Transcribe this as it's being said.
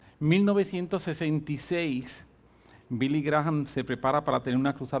1966, Billy Graham se prepara para tener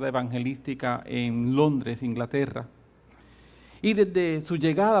una cruzada evangelística en Londres, Inglaterra. Y desde su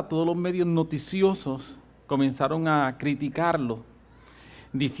llegada, todos los medios noticiosos comenzaron a criticarlo,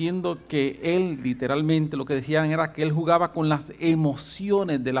 diciendo que él, literalmente, lo que decían era que él jugaba con las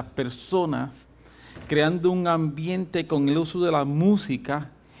emociones de las personas, creando un ambiente con el uso de la música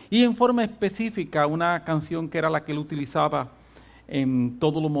y en forma específica una canción que era la que él utilizaba en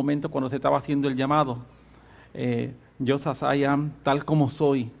todos los momentos cuando se estaba haciendo el llamado, Just as I am, tal como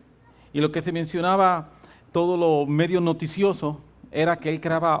soy. Y lo que se mencionaba todos los medios noticiosos era que él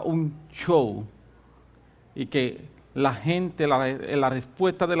creaba un show y que la gente, la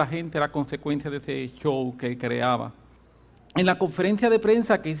respuesta de la gente era consecuencia de ese show que él creaba. En la conferencia de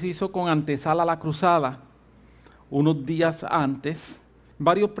prensa que se hizo con antesala a la cruzada, unos días antes,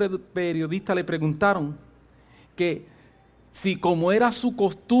 varios periodistas le preguntaron que si, como era su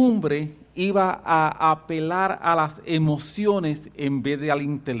costumbre, iba a apelar a las emociones en vez de al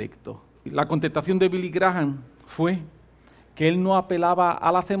intelecto. La contestación de Billy Graham fue que él no apelaba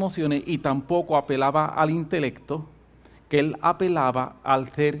a las emociones y tampoco apelaba al intelecto, que él apelaba al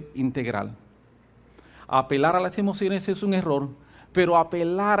ser integral. Apelar a las emociones es un error, pero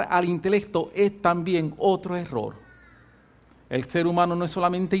apelar al intelecto es también otro error. El ser humano no es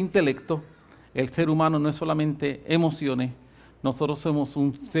solamente intelecto, el ser humano no es solamente emociones, nosotros somos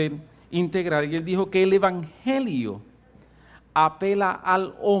un ser integral. Y él dijo que el Evangelio apela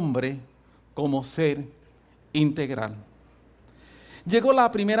al hombre como ser integral. Llegó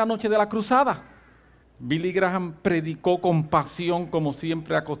la primera noche de la cruzada. Billy Graham predicó con pasión, como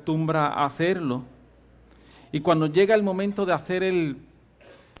siempre acostumbra a hacerlo. Y cuando llega el momento de hacer el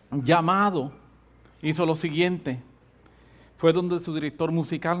llamado, hizo lo siguiente. Fue donde su director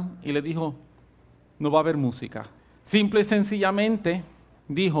musical y le dijo, no va a haber música. Simple y sencillamente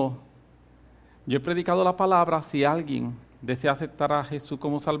dijo, yo he predicado la palabra, si alguien desea aceptar a Jesús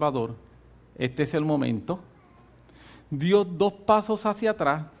como Salvador, este es el momento. Dio 2 pasos hacia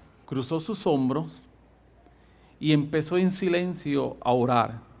atrás, cruzó sus hombros y empezó en silencio a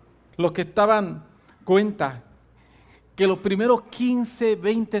orar. Los que estaban cuenta que los primeros 15,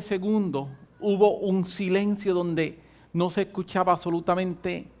 20 segundos hubo un silencio donde no se escuchaba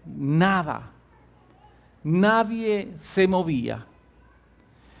absolutamente nada. Nadie se movía.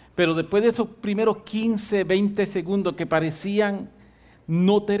 Pero después de esos primeros 15, 20 segundos que parecían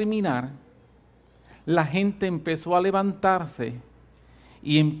no terminar, la gente empezó a levantarse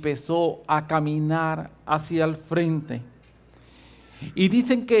y empezó a caminar hacia el frente. Y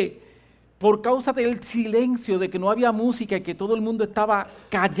dicen que por causa del silencio, de que no había música y que todo el mundo estaba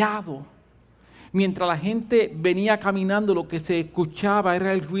callado, mientras la gente venía caminando, lo que se escuchaba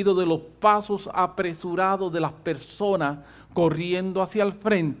era el ruido de los pasos apresurados de las personas corriendo hacia el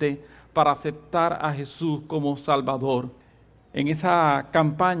frente para aceptar a Jesús como Salvador. En esa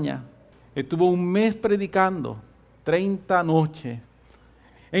campaña estuvo un mes predicando, 30 noches.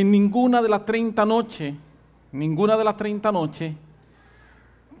 En ninguna de las 30 noches,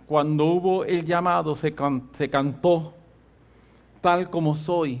 cuando hubo el llamado, se cantó Tal como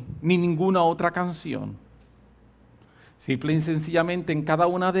soy, ni ninguna otra canción. Simple y sencillamente en cada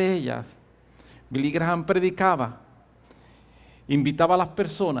una de ellas, Billy Graham predicaba, invitaba a las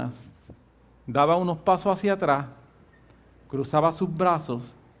personas, daba unos pasos hacia atrás, cruzaba sus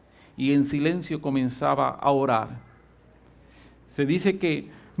brazos y en silencio comenzaba a orar. Se dice que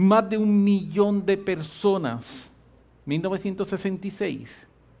más de 1 millón de personas, 1966,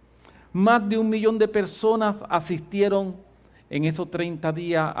 más de 1 millón de personas asistieron en esos 30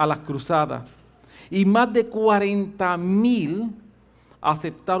 días a las cruzadas. Y más de 40,000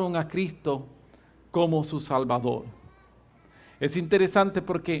 aceptaron a Cristo como su Salvador. Es interesante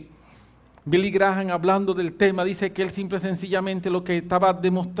porque Billy Graham, hablando del tema, dice que él simple y sencillamente lo que estaba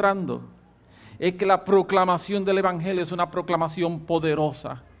demostrando es que la proclamación del Evangelio es una proclamación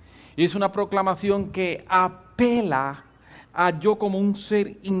poderosa. Y es una proclamación que apela a yo como un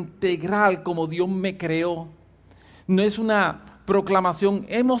ser integral, como Dios me creó. No es una proclamación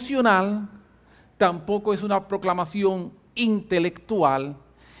emocional, tampoco es una proclamación intelectual,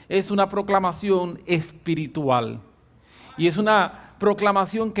 es una proclamación espiritual. Y es una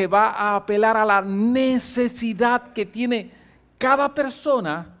proclamación que va a apelar a la necesidad que tiene cada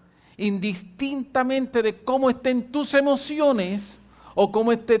persona, indistintamente de cómo estén tus emociones o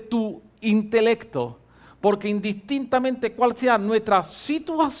cómo esté tu intelecto. Porque indistintamente cuál sea nuestra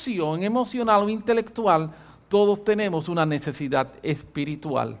situación emocional o intelectual, todos tenemos una necesidad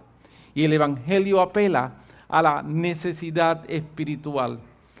espiritual. Y el Evangelio apela a la necesidad espiritual.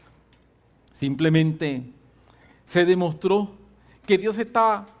 Simplemente se demostró que Dios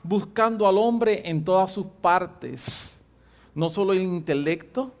está buscando al hombre en todas sus partes, no solo el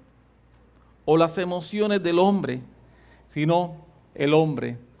intelecto o las emociones del hombre, sino el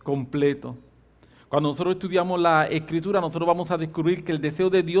hombre completo. Cuando nosotros estudiamos la Escritura, nosotros vamos a descubrir que el deseo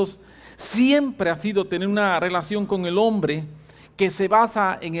de Dios siempre ha sido tener una relación con el hombre que se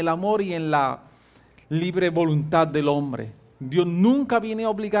basa en el amor y en la libre voluntad del hombre. Dios nunca viene a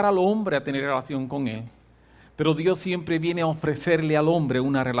obligar al hombre a tener relación con él, pero Dios siempre viene a ofrecerle al hombre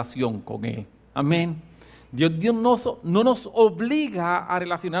una relación con él. Amén. Dios no nos obliga a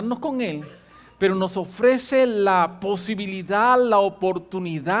relacionarnos con él, pero nos ofrece la posibilidad, la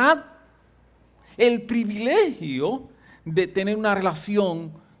oportunidad, el privilegio de tener una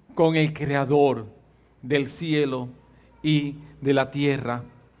relación con el Creador del cielo y de la tierra.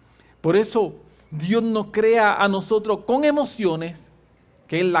 Por eso Dios nos crea a nosotros con emociones,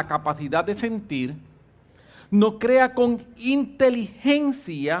 que es la capacidad de sentir, nos crea con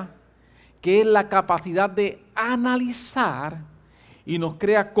inteligencia, que es la capacidad de analizar, y nos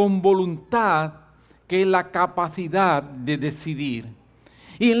crea con voluntad, que es la capacidad de decidir.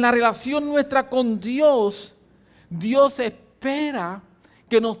 Y en la relación nuestra con Dios, Dios espera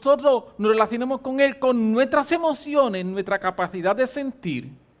que nosotros nos relacionemos con Él con nuestras emociones, nuestra capacidad de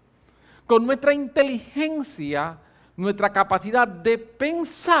sentir, con nuestra inteligencia, nuestra capacidad de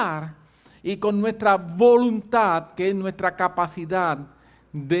pensar y con nuestra voluntad, que es nuestra capacidad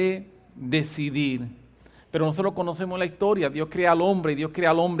de decidir. Pero nosotros conocemos la historia. Dios crea al hombre y Dios crea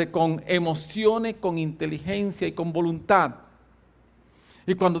al hombre con emociones, con inteligencia y con voluntad.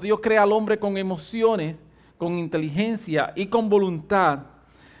 Y cuando Dios crea al hombre con emociones, con inteligencia y con voluntad,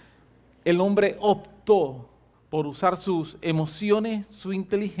 el hombre optó por usar sus emociones, su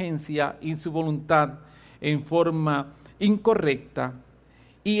inteligencia y su voluntad en forma incorrecta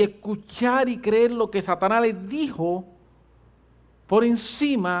y escuchar y creer lo que Satanás les dijo por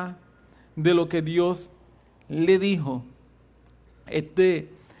encima de lo que Dios le dijo. Este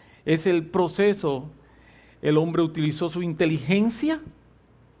es el proceso. El hombre utilizó su inteligencia,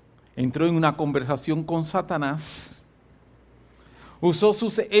 entró en una conversación con Satanás, usó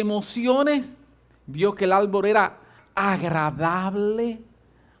sus emociones, vio que el árbol era agradable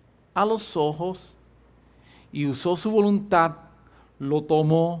a los ojos y usó su voluntad, lo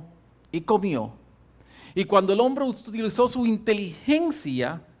tomó y comió. Y cuando el hombre utilizó su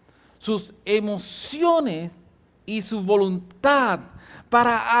inteligencia, sus emociones y su voluntad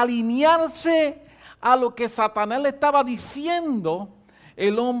para alinearse a lo que Satanás le estaba diciendo,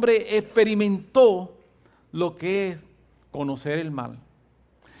 el hombre experimentó lo que es conocer el mal.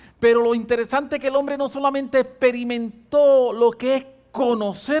 Pero lo interesante es que el hombre no solamente experimentó lo que es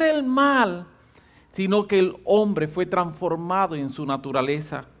conocer el mal, sino que el hombre fue transformado en su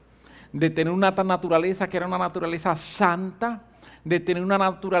naturaleza. De tener una naturaleza que era una naturaleza santa, de tener una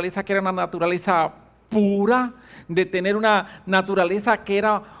naturaleza que era una naturaleza pura, de tener una naturaleza que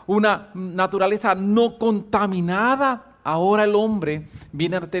era una naturaleza no contaminada. Ahora el hombre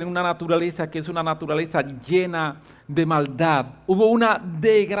viene a tener una naturaleza que es una naturaleza llena de maldad. Hubo una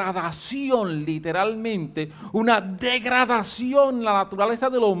degradación, literalmente, una degradación en la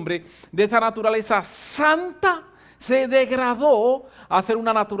naturaleza del hombre. De esa naturaleza santa se degradó a ser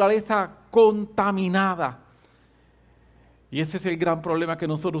una naturaleza contaminada. Y ese es el gran problema que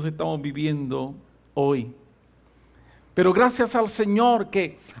nosotros estamos viviendo hoy. Pero gracias al Señor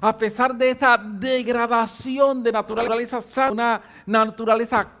que a pesar de esa degradación de naturaleza santa, una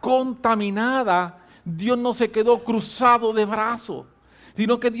naturaleza contaminada, Dios no se quedó cruzado de brazos,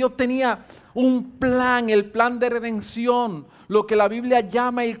 sino que Dios tenía un plan, el plan de redención, lo que la Biblia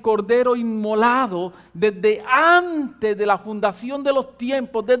llama el Cordero inmolado, desde antes de la fundación de los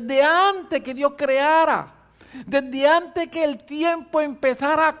tiempos, desde antes que Dios creara. Desde antes que el tiempo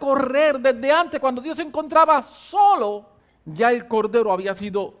empezara a correr, desde antes cuando Dios se encontraba solo, ya el Cordero había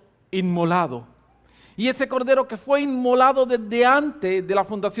sido inmolado. Y ese Cordero que fue inmolado desde antes de la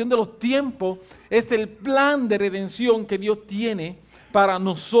fundación de los tiempos es el plan de redención que Dios tiene para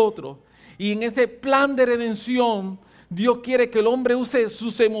nosotros. Y en ese plan de redención, Dios quiere que el hombre use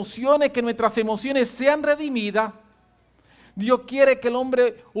sus emociones, que nuestras emociones sean redimidas. Dios quiere que el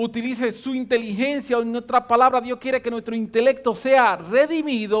hombre utilice su inteligencia, o en otras palabras, Dios quiere que nuestro intelecto sea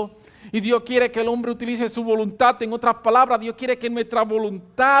redimido. Y Dios quiere que el hombre utilice su voluntad. En otras palabras, Dios quiere que nuestra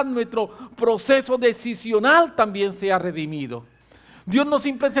voluntad, nuestro proceso decisional también sea redimido. Dios no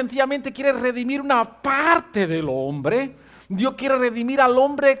simple y sencillamente quiere redimir una parte del hombre. Dios quiere redimir al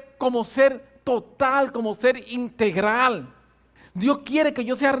hombre como ser total, como ser integral. Dios quiere que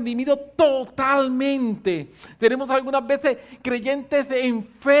yo sea redimido totalmente. Tenemos algunas veces creyentes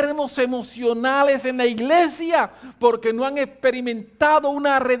enfermos emocionales en la iglesia porque no han experimentado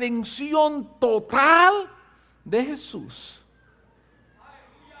una redención total de Jesús.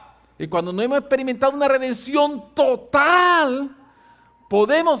 Y cuando no hemos experimentado una redención total,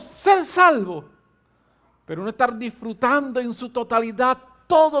 podemos ser salvos, pero no estar disfrutando en su totalidad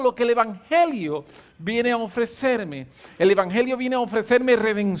todo lo que el Evangelio viene a ofrecerme. El Evangelio viene a ofrecerme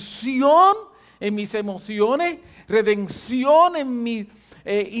redención en mis emociones, redención en mi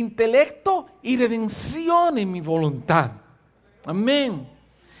intelecto y redención en mi voluntad. Amén.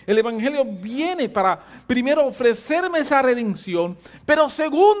 El Evangelio viene para, primero, ofrecerme esa redención, pero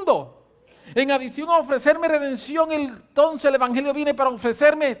segundo, en adición a ofrecerme redención, entonces el Evangelio viene para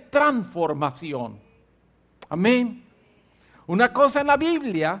ofrecerme transformación. Amén. Una cosa en la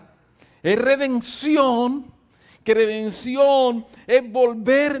Biblia es redención, que redención es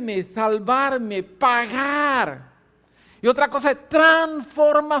volverme, salvarme, pagar. Y otra cosa es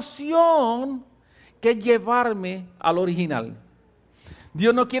transformación, que es llevarme al original.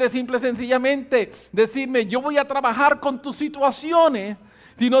 Dios no quiere simple y sencillamente decirme, yo voy a trabajar con tus situaciones,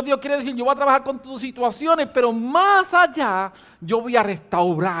 sino Dios quiere decir, yo voy a trabajar con tus situaciones, pero más allá, yo voy a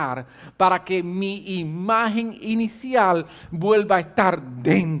restaurar para que mi imagen inicial vuelva a estar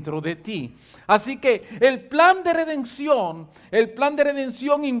dentro de ti. Así que el plan de redención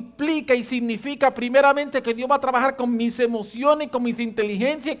implica y significa primeramente que Dios va a trabajar con mis emociones, con mis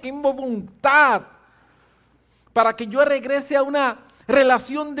inteligencias, con mi voluntad, para que yo regrese a una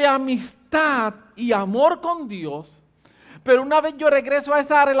relación de amistad y amor con Dios. Pero una vez yo regreso a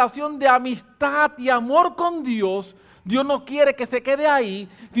esa relación de amistad y amor con Dios, Dios no quiere que se quede ahí,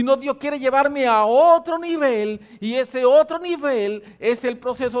 sino Dios quiere llevarme a otro nivel, y ese otro nivel es el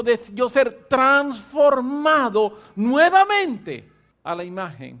proceso de yo ser transformado nuevamente a la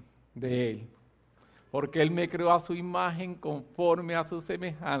imagen de Él. Porque Él me creó a su imagen conforme a su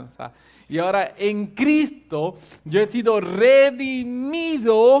semejanza. Y ahora en Cristo yo he sido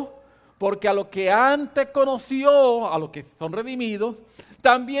redimido, porque a los que antes conoció, a los que son redimidos,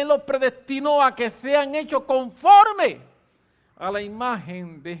 también los predestinó a que sean hechos conforme a la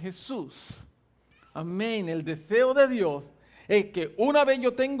imagen de Jesús. Amén. El deseo de Dios es que una vez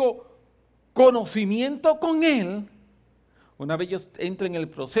yo tengo conocimiento con Él, una vez yo entro en el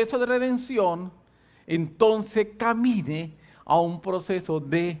proceso de redención, entonces camine a un proceso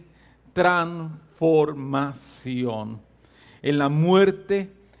de transformación. En la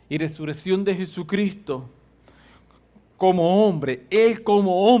muerte y resurrección de Jesucristo, como hombre, Él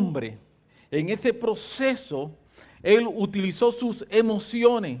como hombre, en ese proceso, Él utilizó sus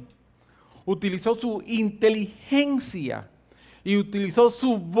emociones, utilizó su inteligencia y utilizó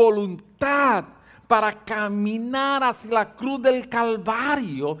su voluntad para caminar hacia la cruz del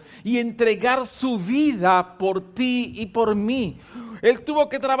Calvario y entregar su vida por ti y por mí. Él tuvo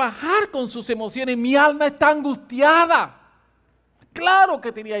que trabajar con sus emociones. Mi alma está angustiada. Claro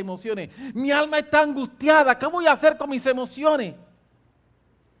que tenía emociones. Mi alma está angustiada. ¿Qué voy a hacer con mis emociones?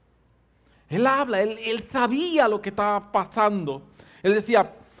 Él habla, él sabía lo que estaba pasando. Él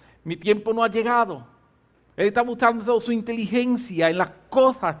decía, mi tiempo no ha llegado. Él estaba buscando su inteligencia en las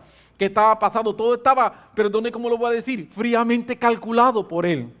cosas que estaba pasando. Todo estaba, perdone cómo lo voy a decir, fríamente calculado por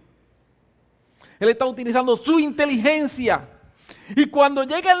él. Él estaba utilizando su inteligencia. Y cuando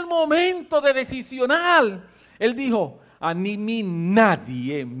llega el momento de decisional, él dijo, a mí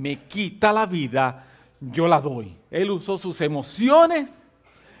nadie me quita la vida, yo la doy. Él usó sus emociones,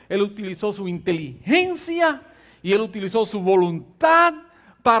 él utilizó su inteligencia y él utilizó su voluntad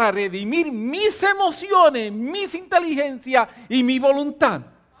para redimir mis emociones, mis inteligencias y mi voluntad.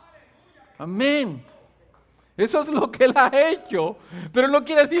 Amén. Eso es lo que Él ha hecho. Pero Él no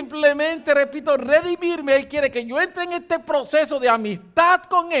quiere simplemente, repito, redimirme. Él quiere que yo entre en este proceso de amistad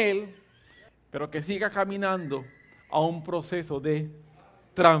con Él, pero que siga caminando a un proceso de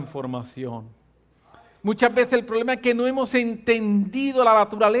transformación. Muchas veces el problema es que no hemos entendido la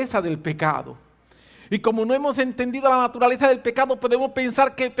naturaleza del pecado. Y como no hemos entendido la naturaleza del pecado, podemos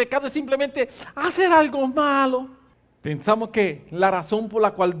pensar que el pecado es simplemente hacer algo malo. Pensamos que la razón por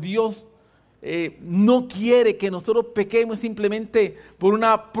la cual Dios no quiere que nosotros pequemos es simplemente por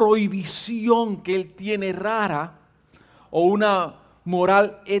una prohibición que Él tiene rara o una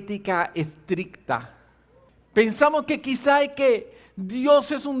moral ética estricta. Pensamos que quizá es que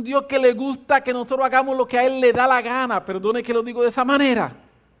Dios es un Dios que le gusta que nosotros hagamos lo que a Él le da la gana. Perdone que lo digo de esa manera.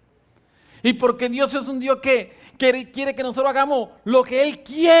 Y porque Dios es un Dios que quiere que nosotros hagamos lo que Él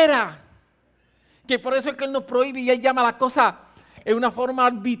quiera. Que por eso es que Él nos prohíbe y Él llama a las cosas en una forma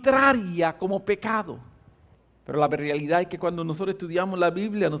arbitraria como pecado. Pero la realidad es que cuando nosotros estudiamos la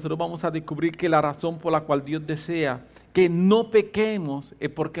Biblia, nosotros vamos a descubrir que la razón por la cual Dios desea que no pequemos es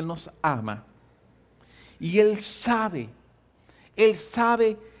porque Él nos ama. Y Él sabe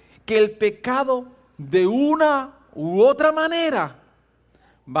que el pecado de una u otra manera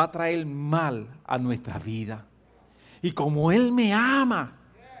va a traer mal a nuestra vida. Y como Él me ama,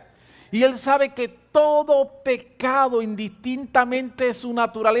 y Él sabe que todo pecado, indistintamente de su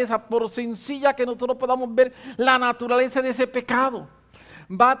naturaleza, por sencilla que nosotros podamos ver la naturaleza de ese pecado,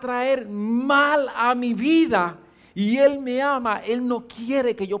 va a traer mal a mi vida. Y Él me ama, Él no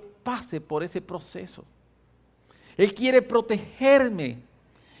quiere que yo pase por ese proceso. Él quiere protegerme,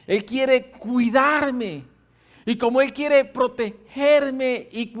 Él quiere cuidarme. Y como Él quiere protegerme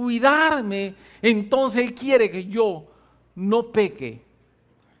y cuidarme, entonces Él quiere que yo no peque.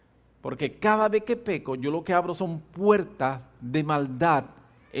 Porque cada vez que peco, yo lo que abro son puertas de maldad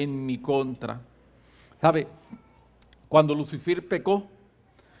en mi contra. ¿Sabe? Cuando Lucifer pecó,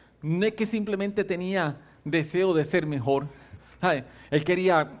 no es que simplemente tenía deseo de ser mejor. ¿Sabe? Él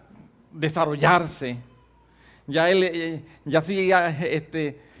quería desarrollarse. Ya soy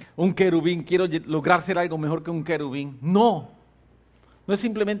un querubín, quiero lograr ser algo mejor que un querubín. No es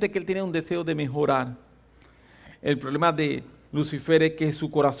simplemente que él tenía un deseo de mejorar. El problema de Lucifer es que su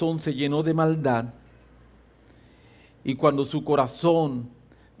corazón se llenó de maldad. Y cuando su corazón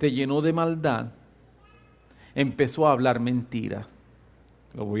se llenó de maldad, empezó a hablar mentiras.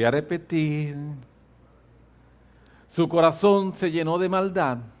 Lo voy a repetir. Su corazón se llenó de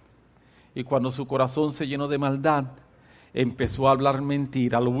maldad. Y cuando su corazón se llenó de maldad, empezó a hablar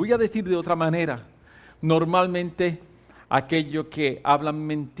mentira. Lo voy a decir de otra manera. Normalmente, aquellos que hablan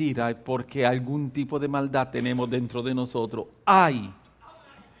mentira es porque algún tipo de maldad tenemos dentro de nosotros. ¡Ay!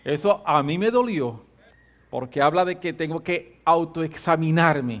 Eso a mí me dolió, porque habla de que tengo que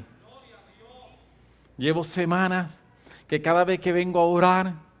autoexaminarme. Llevo semanas que cada vez que vengo a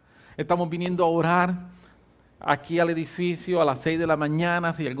orar, estamos viniendo a orar aquí al edificio a las 6 de la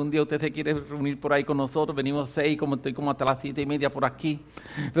mañana. Si algún día usted se quiere reunir por ahí con nosotros, venimos 6, estoy como hasta las 7:30 por aquí.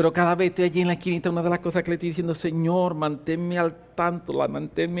 Pero cada vez estoy allí en la esquinita, una de las cosas que le estoy diciendo: Señor, manténme al tanto,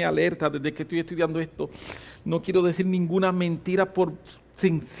 manténme alerta desde que estoy estudiando esto. No quiero decir ninguna mentira, por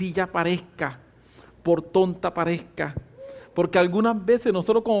sencilla parezca, por tonta parezca. Porque algunas veces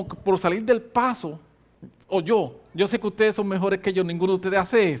nosotros, como por salir del paso, o yo sé que ustedes son mejores que yo, ninguno de ustedes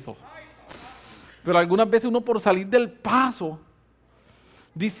hace eso. Pero algunas veces uno, por salir del paso,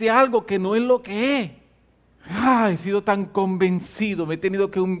 dice algo que no es lo que es. He sido tan convencido, me he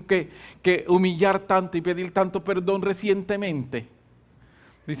tenido que humillar tanto y pedir tanto perdón recientemente,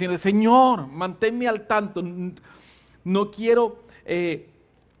 diciendo: Señor, manténme al tanto. No quiero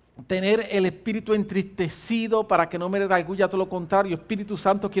tener el espíritu entristecido para que no me redarguya, todo lo contrario. Espíritu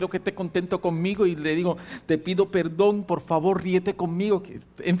Santo, quiero que esté contento conmigo. Y le digo: te pido perdón, por favor, ríete conmigo.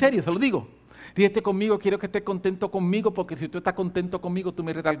 En serio, se lo digo. Ríete conmigo, quiero que estés contento conmigo, porque si tú estás contento conmigo, tú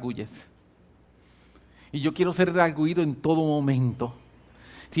me redarguyes. Y yo quiero ser redarguido en todo momento.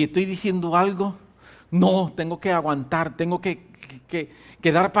 Si estoy diciendo algo, no, tengo que aguantar, tengo que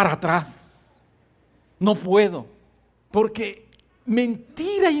dar para atrás. No puedo, porque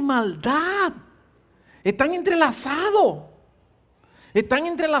mentira y maldad están entrelazados. Están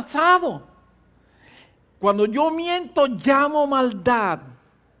entrelazados. Cuando yo miento, llamo maldad.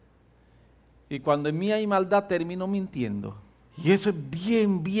 Y cuando en mí hay maldad, termino mintiendo. Y eso es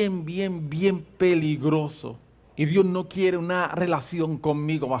bien peligroso. Y Dios no quiere una relación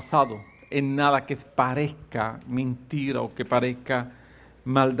conmigo basado en nada que parezca mentira o que parezca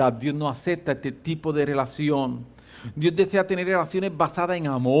maldad. Dios no acepta este tipo de relación. Dios desea tener relaciones basadas en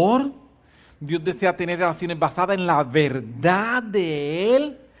amor. Dios desea tener relaciones basadas en la verdad de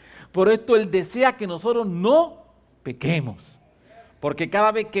Él. Por esto Él desea que nosotros no pequemos. Porque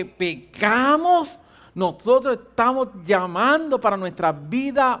cada vez que pecamos, nosotros estamos llamando para nuestra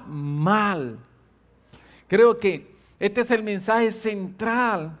vida mal. Creo que este es el mensaje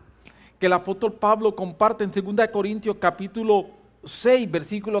central que el apóstol Pablo comparte en 2 Corintios capítulo 6,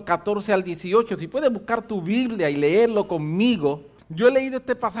 versículos 14 al 18. Si puedes buscar tu Biblia y leerlo conmigo. Yo he leído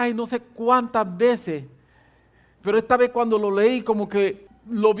este pasaje no sé cuántas veces, pero esta vez cuando lo leí, como que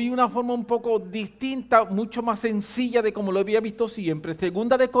lo vi de una forma un poco distinta, mucho más sencilla de como lo había visto siempre.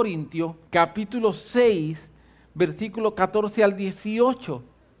 2 Corintios, capítulo 6, versículos 14 al 18.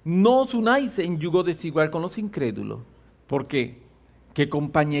 No os unáis en yugo desigual con los incrédulos. ¿Por qué? ¿Qué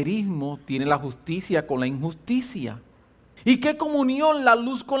compañerismo tiene la justicia con la injusticia? ¿Y qué comunión la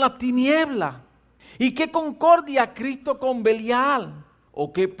luz con la tiniebla? ¿Y qué concordia Cristo con Belial?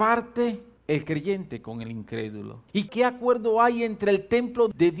 ¿O qué parte el creyente con el incrédulo? ¿Y qué acuerdo hay entre el templo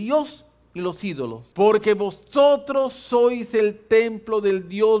de Dios y los ídolos, porque vosotros sois el templo del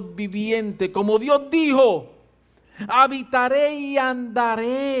Dios viviente. Como Dios dijo, habitaré y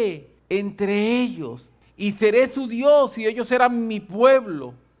andaré entre ellos, y seré su Dios, y ellos serán mi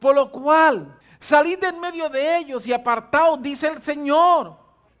pueblo. Por lo cual, salid de en medio de ellos y apartaos, dice el Señor,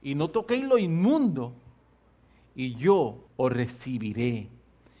 y no toquéis lo inmundo, y yo os recibiré,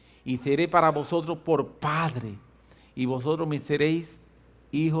 y seré para vosotros por Padre, y vosotros me seréis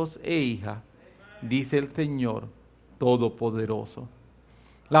hijos e hijas, dice el Señor Todopoderoso.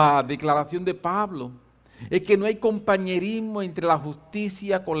 La declaración de Pablo es que no hay compañerismo entre la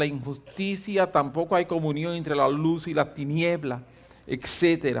justicia con la injusticia, tampoco hay comunión entre la luz y las tinieblas,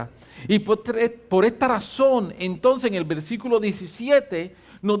 etc. Y por esta razón, entonces en el versículo 17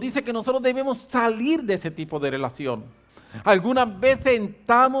 nos dice que nosotros debemos salir de ese tipo de relación. Algunas veces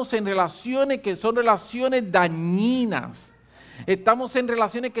estamos en relaciones que son relaciones dañinas. Estamos en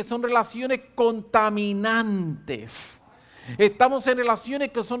relaciones que son relaciones contaminantes. Estamos en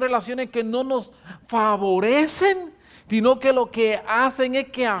relaciones que son relaciones que no nos favorecen, sino que lo que hacen es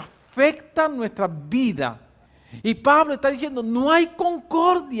que afectan nuestra vida. Y Pablo está diciendo, no hay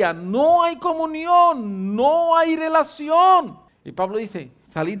concordia, no hay comunión, no hay relación. Y Pablo dice,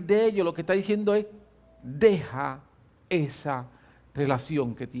 salid de ello. Lo que está diciendo es, deja esa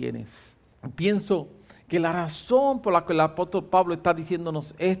relación que tienes. Pienso que la razón por la que el apóstol Pablo está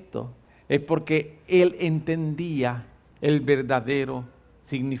diciéndonos esto es porque él entendía el verdadero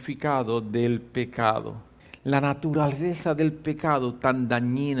significado del pecado. La naturaleza del pecado tan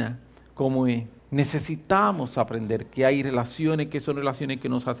dañina como es. Necesitamos aprender que hay relaciones que son relaciones que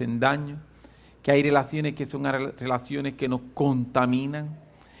nos hacen daño, que hay relaciones que son relaciones que nos contaminan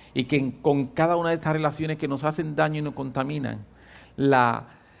y que con cada una de estas relaciones que nos hacen daño y nos contaminan, la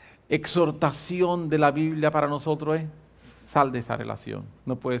exhortación de la Biblia para nosotros es, sal de esa relación.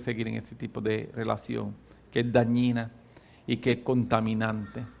 No puedes seguir en ese tipo de relación que es dañina y que es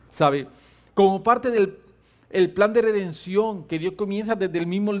contaminante. ¿Sabe? Como parte del plan de redención que Dios comienza desde el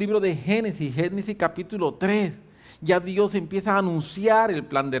mismo libro de Génesis capítulo 3, ya Dios empieza a anunciar el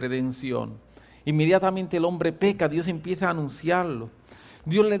plan de redención. Inmediatamente el hombre peca, Dios empieza a anunciarlo.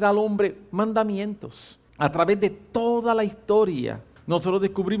 Dios le da al hombre mandamientos. A través de toda la historia, nosotros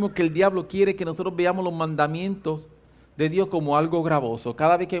descubrimos que el diablo quiere que nosotros veamos los mandamientos de Dios como algo gravoso.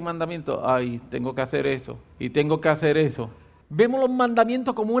 Cada vez que hay mandamientos, ay, tengo que hacer eso y tengo que hacer eso. Vemos los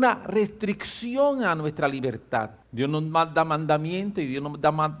mandamientos como una restricción a nuestra libertad. Dios nos da mandamientos y Dios nos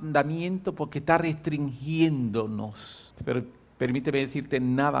da mandamientos porque está restringiéndonos. Pero permíteme decirte,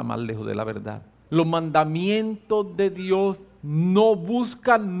 nada más lejos de la verdad. Los mandamientos de Dios no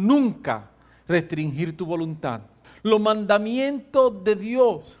buscan nunca restringir tu voluntad. Los mandamientos de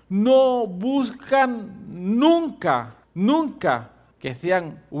Dios no buscan nunca que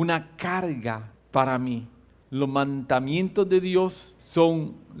sean una carga para mí. Los mandamientos de Dios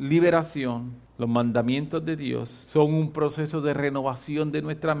son liberación. Los mandamientos de Dios son un proceso de renovación de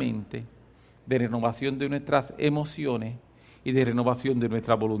nuestra mente, de renovación de nuestras emociones y de renovación de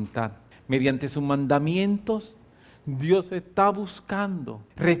nuestra voluntad. Mediante sus mandamientos, Dios está buscando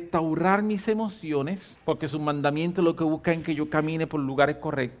restaurar mis emociones, porque sus mandamientos lo que buscan es que yo camine por lugares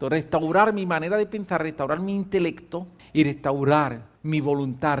correctos, restaurar mi manera de pensar, restaurar mi intelecto y restaurar mi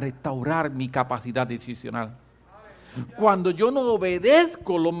voluntad, restaurar mi capacidad decisional. Cuando yo no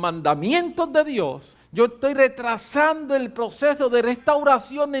obedezco los mandamientos de Dios, yo estoy retrasando el proceso de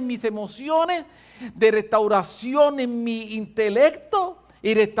restauración en mis emociones, de restauración en mi intelecto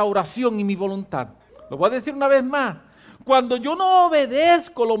y restauración en mi voluntad. Lo voy a decir una vez más. Cuando yo no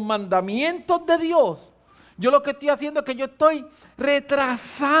obedezco los mandamientos de Dios, yo lo que estoy haciendo es que yo estoy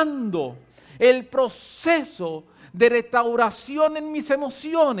retrasando el proceso de restauración en mis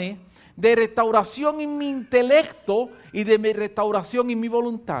emociones, de restauración en mi intelecto y de restauración en mi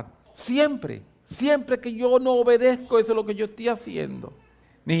voluntad. Siempre que yo no obedezco, eso es lo que yo estoy haciendo.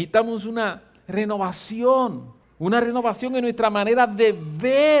 Necesitamos una renovación en nuestra manera de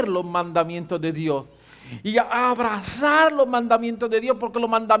ver los mandamientos de Dios y abrazar los mandamientos de Dios, porque los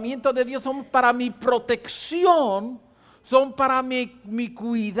mandamientos de Dios son para mi protección, son para mi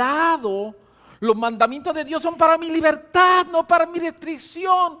cuidado. Los mandamientos de Dios son para mi libertad, no para mi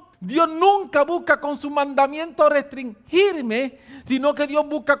restricción. Dios nunca busca con sus mandamientos restringirme, sino que Dios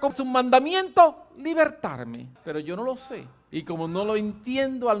busca con sus mandamientos libertarme. Pero yo no lo sé. Y como no lo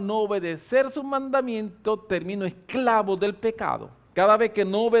entiendo, al no obedecer sus mandamientos, termino esclavo del pecado. Cada vez que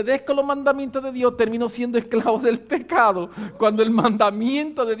no obedezco los mandamientos de Dios, termino siendo esclavo del pecado. Cuando el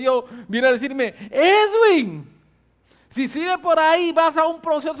mandamiento de Dios viene a decirme, Edwin, si sigues por ahí vas a un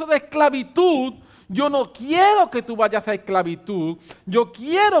proceso de esclavitud, Yo no quiero que tú vayas a esclavitud, yo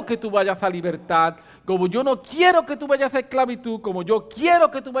quiero que tú vayas a libertad. Como yo no quiero que tú vayas a esclavitud, como yo quiero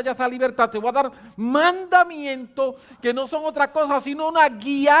que tú vayas a libertad, te voy a dar mandamientos que no son otra cosa sino una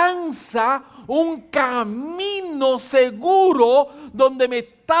guianza, un camino seguro donde me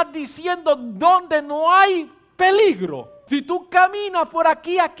estás diciendo donde no hay peligro. Si tú caminas por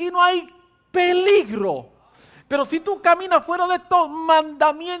aquí, aquí no hay peligro. Pero si tú caminas fuera de estos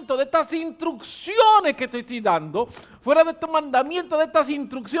mandamientos, de estas instrucciones que te estoy dando, fuera de estos mandamientos, de estas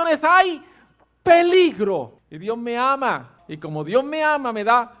instrucciones, hay peligro. Y Dios me ama. Y como Dios me ama, me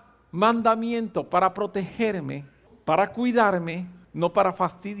da mandamientos para protegerme, para cuidarme, no para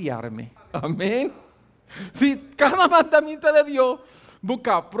fastidiarme. Amén. Si cada mandamiento de Dios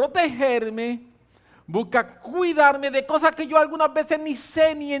busca protegerme, busca cuidarme de cosas que yo algunas veces ni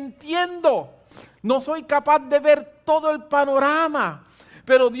sé ni entiendo. No soy capaz de ver todo el panorama,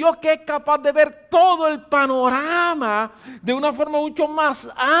 pero Dios, que es capaz de ver todo el panorama de una forma mucho más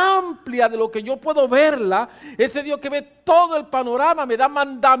amplia de lo que yo puedo verla, ese Dios que ve todo el panorama me da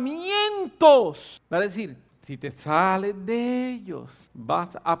mandamientos. Va a decir, si te sales de ellos,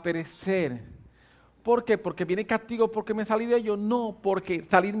 vas a perecer. ¿Por qué? ¿Porque viene castigo porque me salí de ellos? No, porque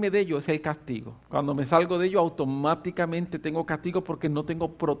salirme de ellos es el castigo. Cuando me salgo de ellos, automáticamente tengo castigo porque no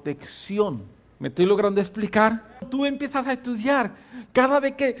tengo protección. ¿Me estoy logrando explicar? Tú empiezas a estudiar. Cada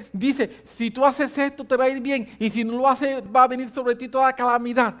vez que dice, si tú haces esto te va a ir bien, y si no lo haces va a venir sobre ti toda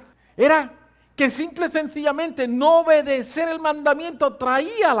calamidad. Era que simple y sencillamente no obedecer el mandamiento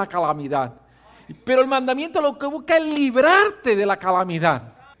traía la calamidad. Pero el mandamiento lo que busca es librarte de la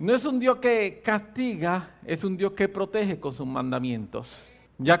calamidad. No es un Dios que castiga, es un Dios que protege con sus mandamientos.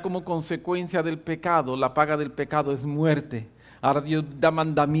 Ya como consecuencia del pecado, la paga del pecado es muerte. Ahora Dios da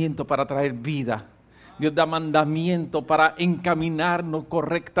mandamiento para traer vida. Dios da mandamiento para encaminarnos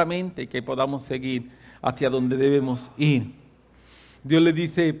correctamente y que podamos seguir hacia donde debemos ir. Dios le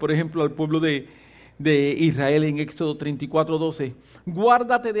dice, por ejemplo, al pueblo de Israel en Éxodo 34:12,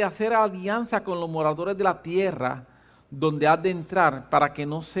 guárdate de hacer alianza con los moradores de la tierra donde has de entrar para que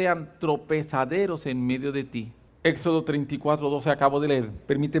no sean tropezaderos en medio de ti. Éxodo 34:12 acabo de leer,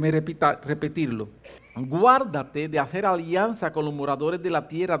 permíteme repetirlo. Guárdate de hacer alianza con los moradores de la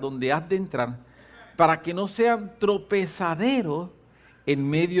tierra donde has de entrar, para que no sean tropezaderos en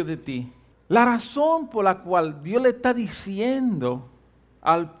medio de ti. La razón por la cual Dios le está diciendo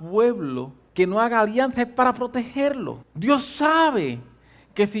al pueblo que no haga alianza es para protegerlo. Dios sabe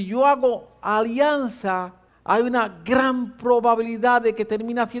que si yo hago alianza, hay una gran probabilidad de que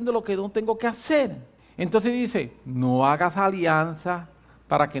termine haciendo lo que no tengo que hacer. Entonces dice, no hagas alianza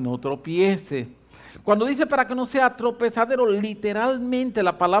para que no tropieces. Cuando dice para que no sea tropezadero, literalmente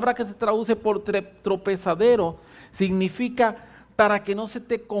la palabra que se traduce por tropezadero significa para que no se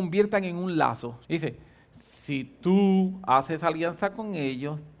te conviertan en un lazo. Dice, si tú haces alianza con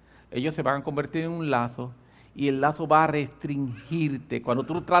ellos, ellos se van a convertir en un lazo y el lazo va a restringirte. Cuando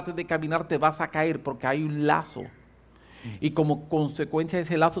tú trates de caminar te vas a caer porque hay un lazo. Y como consecuencia de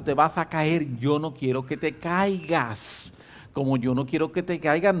ese lazo te vas a caer. Yo no quiero que te caigas. Como yo no quiero que te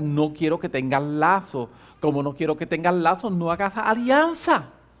caigas, no quiero que tengas lazo. Como no quiero que tengas lazo, no hagas alianza.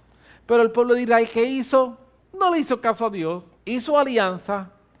 Pero el pueblo de Israel, ¿qué hizo? No le hizo caso a Dios. Hizo alianza.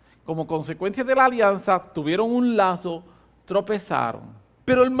 Como consecuencia de la alianza, tuvieron un lazo, tropezaron.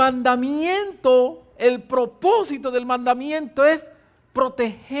 Pero el mandamiento, el propósito del mandamiento es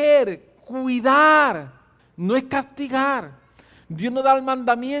proteger, cuidar, no es castigar. Dios no da el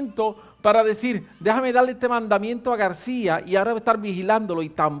mandamiento para decir, déjame darle este mandamiento a García y ahora voy a estar vigilándolo y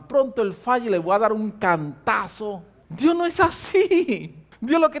tan pronto él falle le voy a dar un cantazo. Dios no es así.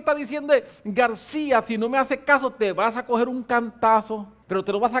 Dios lo que está diciendo es, García, si no me haces caso te vas a coger un cantazo, pero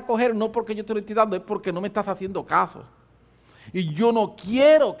te lo vas a coger no porque yo te lo estoy dando, es porque no me estás haciendo caso. Y yo no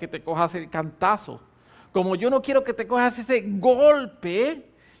quiero que te cojas el cantazo. Como yo no quiero que te cojas ese golpe,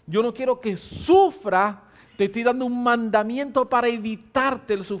 yo no quiero que sufras. Te estoy dando un mandamiento para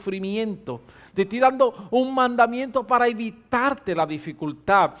evitarte el sufrimiento. Te estoy dando un mandamiento para evitarte la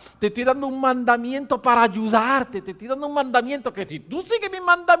dificultad. Te estoy dando un mandamiento para ayudarte. Te estoy dando un mandamiento que si tú sigues mis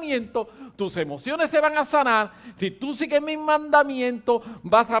mandamientos, tus emociones se van a sanar. Si tú sigues mis mandamientos,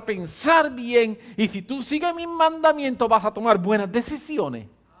 vas a pensar bien. Y si tú sigues mis mandamientos, vas a tomar buenas decisiones.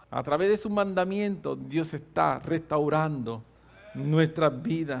 A través de sus mandamientos, Dios está restaurando nuestras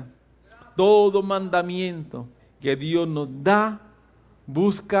vidas. Todo mandamiento que Dios nos da,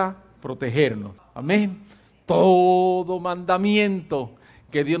 busca protegernos. Amén. Todo mandamiento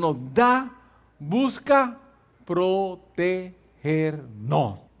que Dios nos da, busca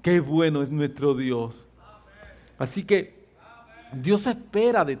protegernos. Qué bueno es nuestro Dios. Así que Dios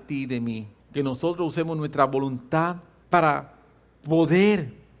espera de ti y de mí que nosotros usemos nuestra voluntad para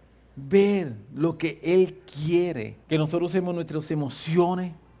poder ver lo que Él quiere, que nosotros usemos nuestras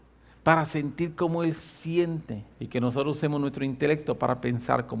emociones para sentir como Él siente y que nosotros usemos nuestro intelecto para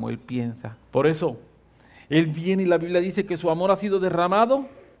pensar como Él piensa. Por eso, Él viene y la Biblia dice que su amor ha sido derramado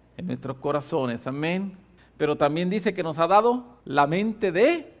en nuestros corazones, amén. Pero también dice que nos ha dado la mente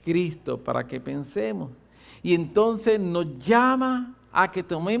de Cristo para que pensemos. Y entonces nos llama a que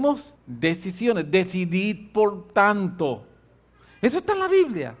tomemos decisiones. Decidid por tanto. Eso está en la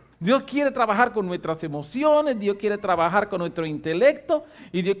Biblia. Dios quiere trabajar con nuestras emociones, Dios quiere trabajar con nuestro intelecto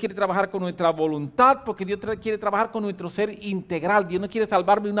y Dios quiere trabajar con nuestra voluntad porque Dios quiere trabajar con nuestro ser integral. Dios no quiere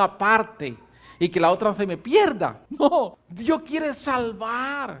salvarme una parte y que la otra se me pierda. No, Dios quiere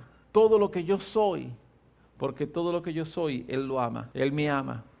salvar todo lo que yo soy, porque todo lo que yo soy, Él lo ama, Él me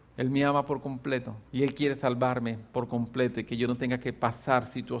ama. Él me ama por completo y Él quiere salvarme por completo y que yo no tenga que pasar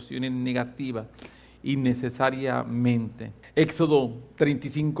situaciones negativas innecesariamente. Éxodo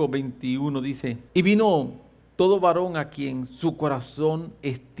 35:21 dice: y vino todo varón a quien su corazón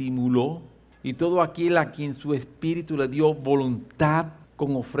estimuló y todo aquel a quien su espíritu le dio voluntad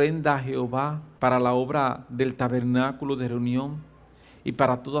con ofrenda a Jehová para la obra del tabernáculo de reunión y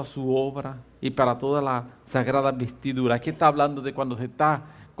para toda su obra y para toda la sagrada vestidura. Aquí está hablando de cuando se está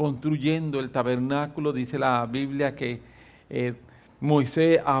construyendo el tabernáculo. Dice la Biblia que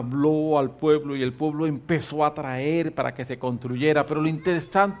Moisés habló al pueblo y el pueblo empezó a traer para que se construyera. Pero lo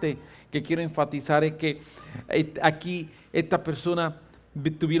interesante que quiero enfatizar es que aquí estas personas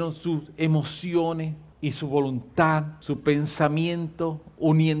tuvieron sus emociones y su voluntad, su pensamiento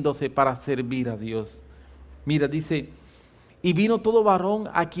uniéndose para servir a Dios. Mira, dice: y vino todo varón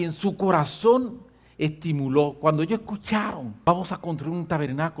a quien su corazón estimuló. Cuando ellos escucharon, vamos a construir un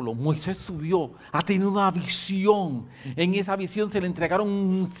tabernáculo, Moisés subió, ha tenido una visión. En esa visión se le entregaron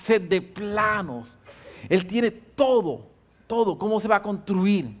un set de planos. Él tiene todo, cómo se va a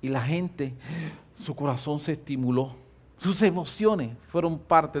construir. Y la gente, su corazón se estimuló. Sus emociones fueron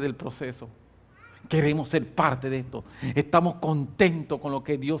parte del proceso. Queremos ser parte de esto. Estamos contentos con lo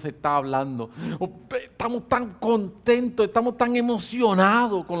que Dios está hablando. Estamos tan contentos, estamos tan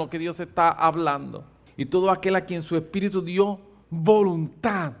emocionados con lo que Dios está hablando. Y todo aquel a quien su espíritu dio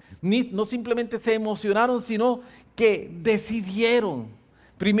voluntad. No simplemente se emocionaron, sino que decidieron.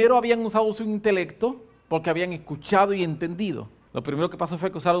 Primero habían usado su intelecto porque habían escuchado y entendido. Lo primero que pasó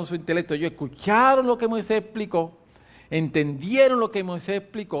fue que usaron su intelecto. Ellos escucharon lo que Moisés explicó, entendieron lo que Moisés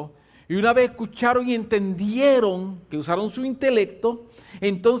explicó. Y una vez escucharon y entendieron que usaron su intelecto,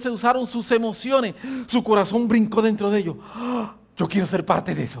 entonces usaron sus emociones. Su corazón brincó dentro de ellos. ¡Oh! Yo quiero ser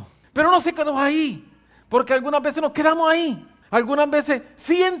parte de eso. Pero no se quedó ahí, porque algunas veces nos quedamos ahí. Algunas veces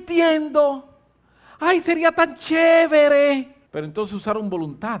sí entiendo. ¡Ay, sería tan chévere! Pero entonces usaron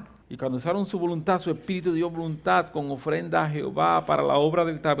voluntad. Y cuando usaron su voluntad, su espíritu dio voluntad con ofrenda a Jehová para la obra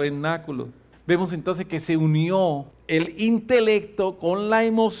del tabernáculo. Vemos entonces que se unió el intelecto con la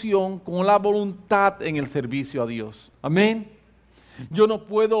emoción, con la voluntad en el servicio a Dios. Amén. Yo no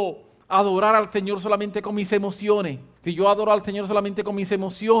puedo adorar al Señor solamente con mis emociones. Si yo adoro al Señor solamente con mis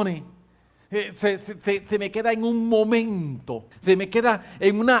emociones, se me queda en un momento, se me queda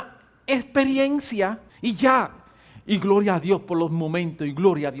en una experiencia y ya. Y gloria a Dios por los momentos y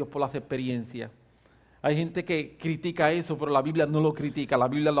gloria a Dios por las experiencias. Hay gente que critica eso, pero la Biblia no lo critica, la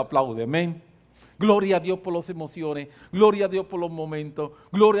Biblia lo aplaude. Amén. Gloria a Dios por las emociones, gloria a Dios por los momentos,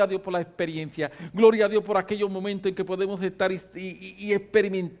 gloria a Dios por la experiencia, gloria a Dios por aquellos momentos en que podemos estar y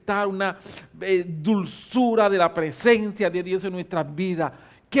experimentar una dulzura de la presencia de Dios en nuestras vidas.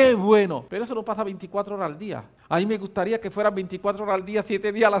 ¡Qué bueno! Pero eso no pasa 24 horas al día. A mí me gustaría que fuera 24 horas al día,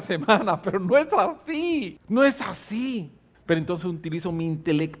 7 días a la semana, pero no es así, no es así. Pero entonces utilizo mi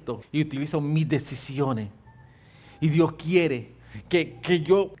intelecto y utilizo mis decisiones. Y Dios quiere que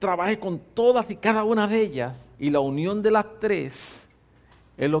yo trabaje con todas y cada una de ellas, y la unión de las tres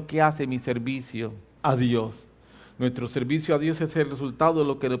es lo que hace mi servicio a Dios. Nuestro servicio a Dios es el resultado de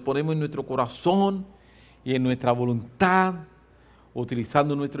lo que le ponemos en nuestro corazón y en nuestra voluntad,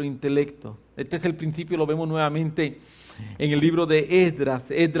 utilizando nuestro intelecto. Este es el principio, lo vemos nuevamente en el libro de Esdras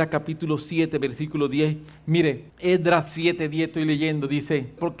capítulo 7, versículo 10. Mire, Esdras 7:10 estoy leyendo, dice: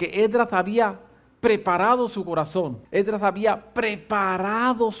 porque Esdras había preparado su corazón. Esdras había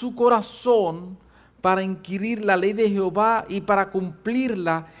preparado su corazón para inquirir la ley de Jehová y para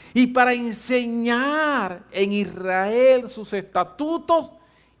cumplirla y para enseñar en Israel sus estatutos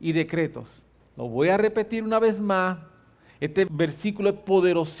y decretos. Lo voy a repetir una vez más. Este versículo es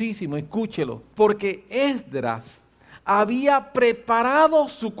poderosísimo, escúchelo. Porque Esdras había preparado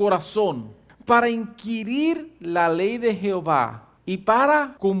su corazón para inquirir la ley de Jehová y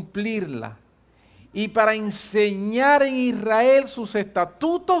para cumplirla y para enseñar en Israel sus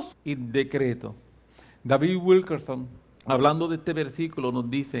estatutos y decretos. David Wilkerson, hablando de este versículo, nos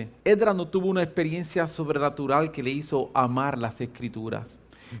dice, Esdras no tuvo una experiencia sobrenatural que le hizo amar las Escrituras.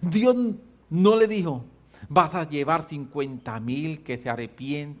 Dios no le dijo, vas a llevar 50,000 que se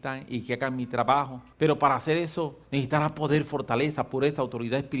arrepientan y que hagan mi trabajo. Pero para hacer eso necesitarás poder, fortaleza, pureza,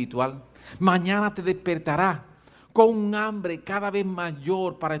 autoridad espiritual. Mañana te despertarás con un hambre cada vez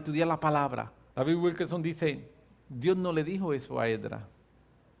mayor para estudiar la palabra. David Wilkerson dice, Dios no le dijo eso a Esdras.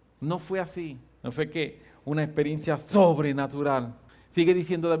 No fue así. No fue que una experiencia sobrenatural. Sigue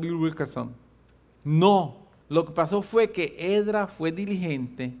diciendo David Wilkerson. No. Lo que pasó fue que Esdras fue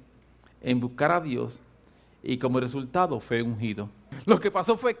diligente en buscar a Dios y como resultado fue ungido. Lo que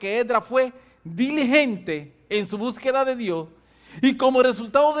pasó fue que Esdras fue diligente en su búsqueda de Dios y como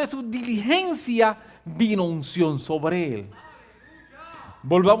resultado de su diligencia vino unción sobre él.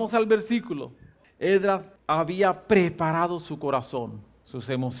 Volvamos al versículo. Esdras había preparado su corazón, sus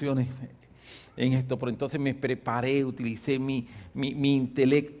emociones en esto, pero entonces me preparé, utilicé mi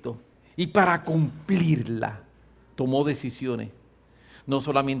intelecto y para cumplirla tomó decisiones. No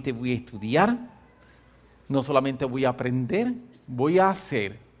solamente voy a estudiar, no solamente voy a aprender, voy a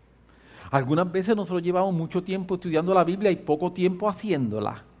hacer. Algunas veces nosotros llevamos mucho tiempo estudiando la Biblia y poco tiempo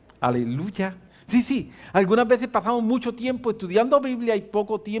haciéndola. Aleluya. Sí, algunas veces pasamos mucho tiempo estudiando Biblia y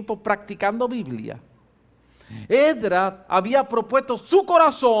poco tiempo practicando Biblia. Esdras había propuesto su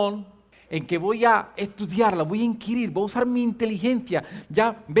corazón en que voy a estudiarla, voy a inquirir, voy a usar mi inteligencia.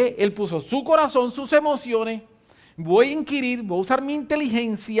 Ya ve, él puso su corazón, sus emociones, voy a inquirir, voy a usar mi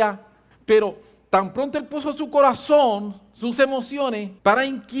inteligencia, pero tan pronto él puso su corazón, sus emociones, para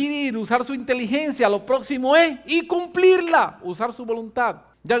inquirir, usar su inteligencia, lo próximo es y cumplirla, usar su voluntad.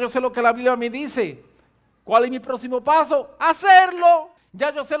 Ya yo sé lo que la Biblia me dice. ¿Cuál es mi próximo paso? Hacerlo.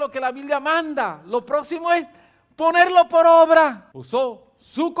 Ya yo sé lo que la Biblia manda. Lo próximo es ponerlo por obra. Usó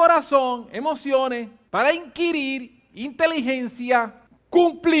su corazón, emociones, para inquirir, inteligencia,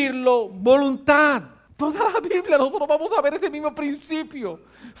 cumplirlo, voluntad. Toda la Biblia nosotros vamos a ver ese mismo principio.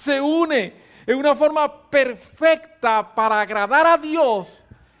 Se une en una forma perfecta para agradar a Dios.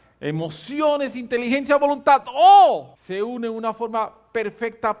 Emociones, inteligencia, voluntad. O se une en una forma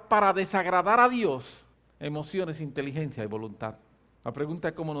perfecta para desagradar a Dios. Emociones, inteligencia y voluntad. La pregunta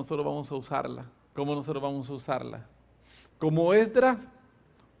es cómo nosotros vamos a usarla. ¿Cómo nosotros vamos a usarla? ¿Como Esdras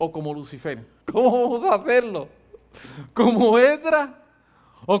o como Lucifer? ¿Cómo vamos a hacerlo? ¿Como Esdras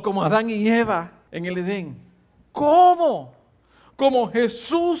o como Adán y Eva en el Edén? ¿Cómo? ¿Como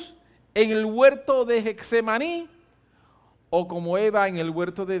Jesús en el huerto de Getsemaní o como Eva en el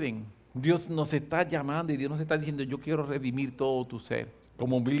huerto de Edén? Dios nos está llamando y Dios nos está diciendo, yo quiero redimir todo tu ser.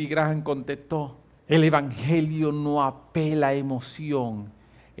 Como Billy Graham contestó, el evangelio no apela a emoción,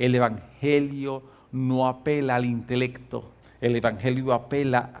 el evangelio no apela al intelecto, el evangelio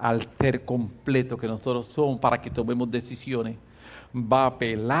apela al ser completo que nosotros somos para que tomemos decisiones. Va a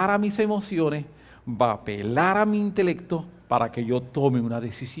apelar a mis emociones, va a apelar a mi intelecto para que yo tome una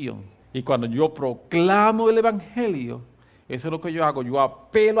decisión. Y cuando yo proclamo el evangelio, eso es lo que yo hago. Yo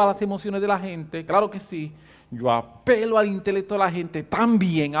apelo a las emociones de la gente, claro que sí. Yo apelo al intelecto de la gente,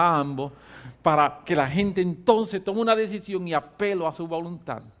 también a ambos, para que la gente entonces tome una decisión y apelo a su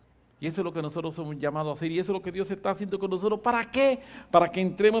voluntad. Y eso es lo que nosotros somos llamados a hacer. Y eso es lo que Dios está haciendo con nosotros. ¿Para qué? Para que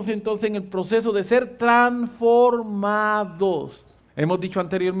entremos entonces en el proceso de ser transformados. Hemos dicho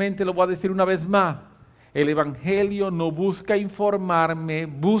anteriormente, lo voy a decir una vez más. El evangelio no busca informarme,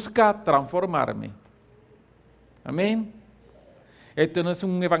 busca transformarme. Amén. Este no es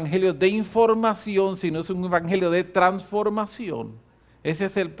un evangelio de información, sino es un evangelio de transformación. Ese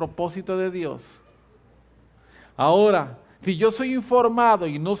es el propósito de Dios. Ahora, si yo soy informado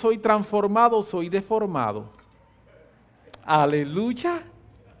y no soy transformado, soy deformado. Aleluya.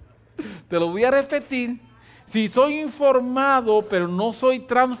 Te lo voy a repetir. Si soy informado, pero no soy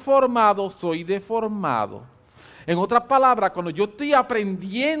transformado, soy deformado. En otras palabras, cuando yo estoy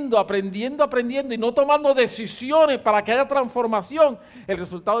aprendiendo y no tomando decisiones para que haya transformación, el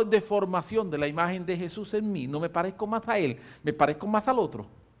resultado es deformación de la imagen de Jesús en mí. No me parezco más a Él, me parezco más al otro.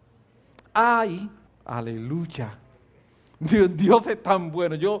 ¡Ay! ¡Aleluya! Dios es tan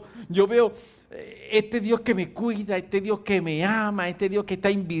bueno. Yo veo este Dios que me cuida, este Dios que me ama, este Dios que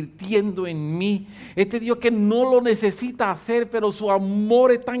está invirtiendo en mí, este Dios que no lo necesita hacer, pero su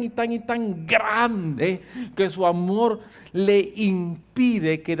amor es tan y tan y tan grande que su amor le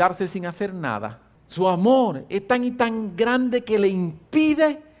impide quedarse sin hacer nada. Su amor es tan y tan grande que le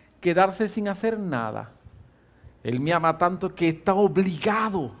impide quedarse sin hacer nada. Él me ama tanto que está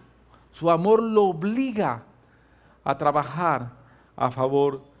obligado. Su amor lo obliga a trabajar a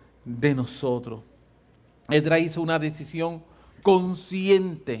favor de nosotros. Esdras hizo una decisión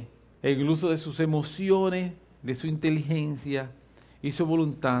consciente en el uso de sus emociones, de su inteligencia y su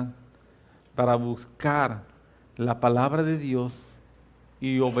voluntad para buscar la palabra de Dios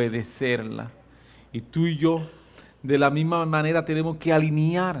y obedecerla. Y tú y yo, de la misma manera, tenemos que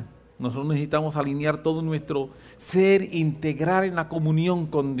alinear. Nosotros necesitamos alinear todo nuestro ser, integrar en la comunión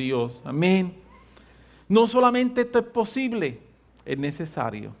con Dios. Amén. No solamente esto es posible, es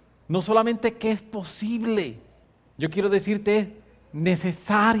necesario. No solamente que es posible, yo quiero decirte es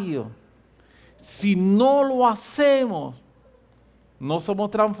necesario. Si no lo hacemos, no somos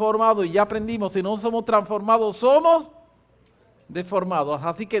transformados. Y ya aprendimos, si no somos transformados, somos deformados.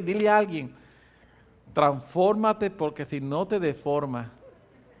 Así que dile a alguien, transfórmate porque si no te deformas.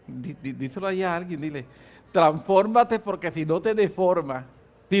 Díselo ahí a alguien, dile, transfórmate porque si no te deformas.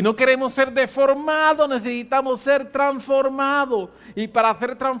 Si no queremos ser deformados, necesitamos ser transformados. Y para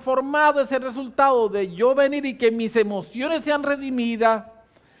ser transformado es el resultado de yo venir y que mis emociones sean redimidas,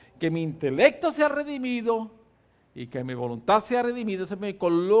 que mi intelecto sea redimido y que mi voluntad sea redimida. Eso me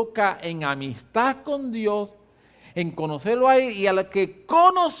coloca en amistad con Dios, en conocerlo a Él y a lo que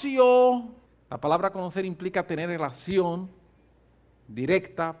conoció. La palabra conocer implica tener relación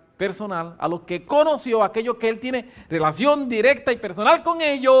directa, personal, a los que conoció, aquellos que Él tiene relación directa y personal con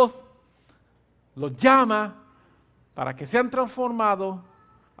ellos, los llama para que sean transformados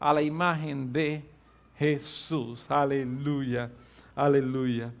a la imagen de Jesús. Aleluya,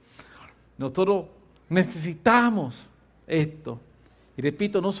 aleluya. Nosotros necesitamos esto. Y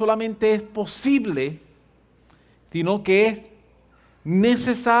repito, no solamente es posible, sino que es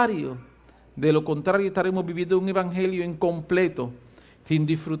necesario. De lo contrario, estaremos viviendo un evangelio incompleto, sin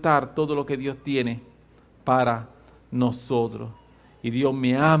disfrutar todo lo que Dios tiene para nosotros. Y Dios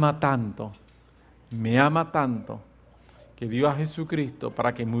me ama tanto, que dio a Jesucristo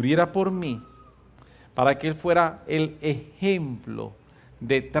para que muriera por mí, para que Él fuera el ejemplo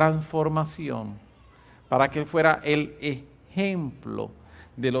de transformación, para que Él fuera el ejemplo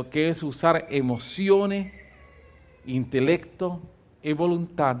de lo que es usar emociones, intelecto y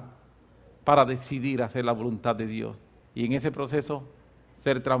voluntad para decidir hacer la voluntad de Dios. Y en ese proceso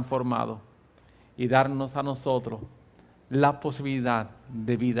ser transformado y darnos a nosotros la posibilidad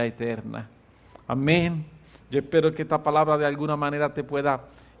de vida eterna. Amén. Yo espero que esta palabra de alguna manera te pueda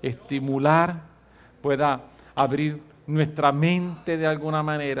estimular, pueda abrir nuestra mente de alguna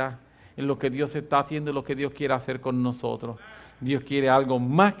manera en lo que Dios está haciendo y lo que Dios quiere hacer con nosotros. Dios quiere algo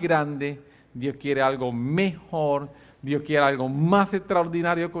más grande, Dios quiere algo mejor, Dios quiere algo más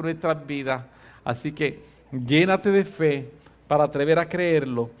extraordinario con nuestras vidas. Así que llénate de fe para atrever a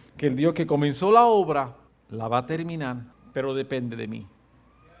creerlo, que el Dios que comenzó la obra la va a terminar, pero depende de mí.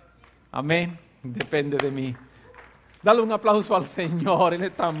 Amén, depende de mí. Dale un aplauso al Señor, Él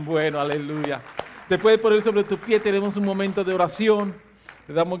es tan bueno, aleluya. Te puedes poner sobre tus pies, tenemos un momento de oración.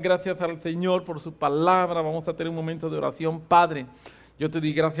 Le damos gracias al Señor por su palabra, vamos a tener un momento de oración. Padre, yo te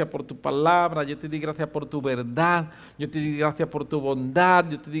doy gracias por tu palabra, yo te doy gracias por tu verdad, yo te doy gracias por tu bondad,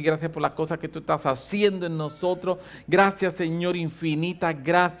 yo te doy gracias por las cosas que tú estás haciendo en nosotros. Gracias, Señor, infinitas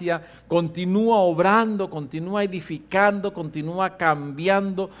gracias. Continúa obrando, continúa edificando, continúa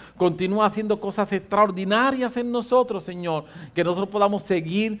cambiando, continúa haciendo cosas extraordinarias en nosotros, Señor. Que nosotros podamos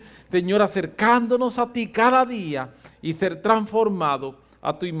seguir, Señor, acercándonos a ti cada día y ser transformados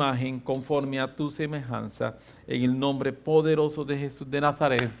a tu imagen, conforme a tu semejanza, en el nombre poderoso de Jesús de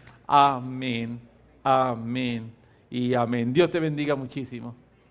Nazaret. Amén, amén y amén. Dios te bendiga muchísimo.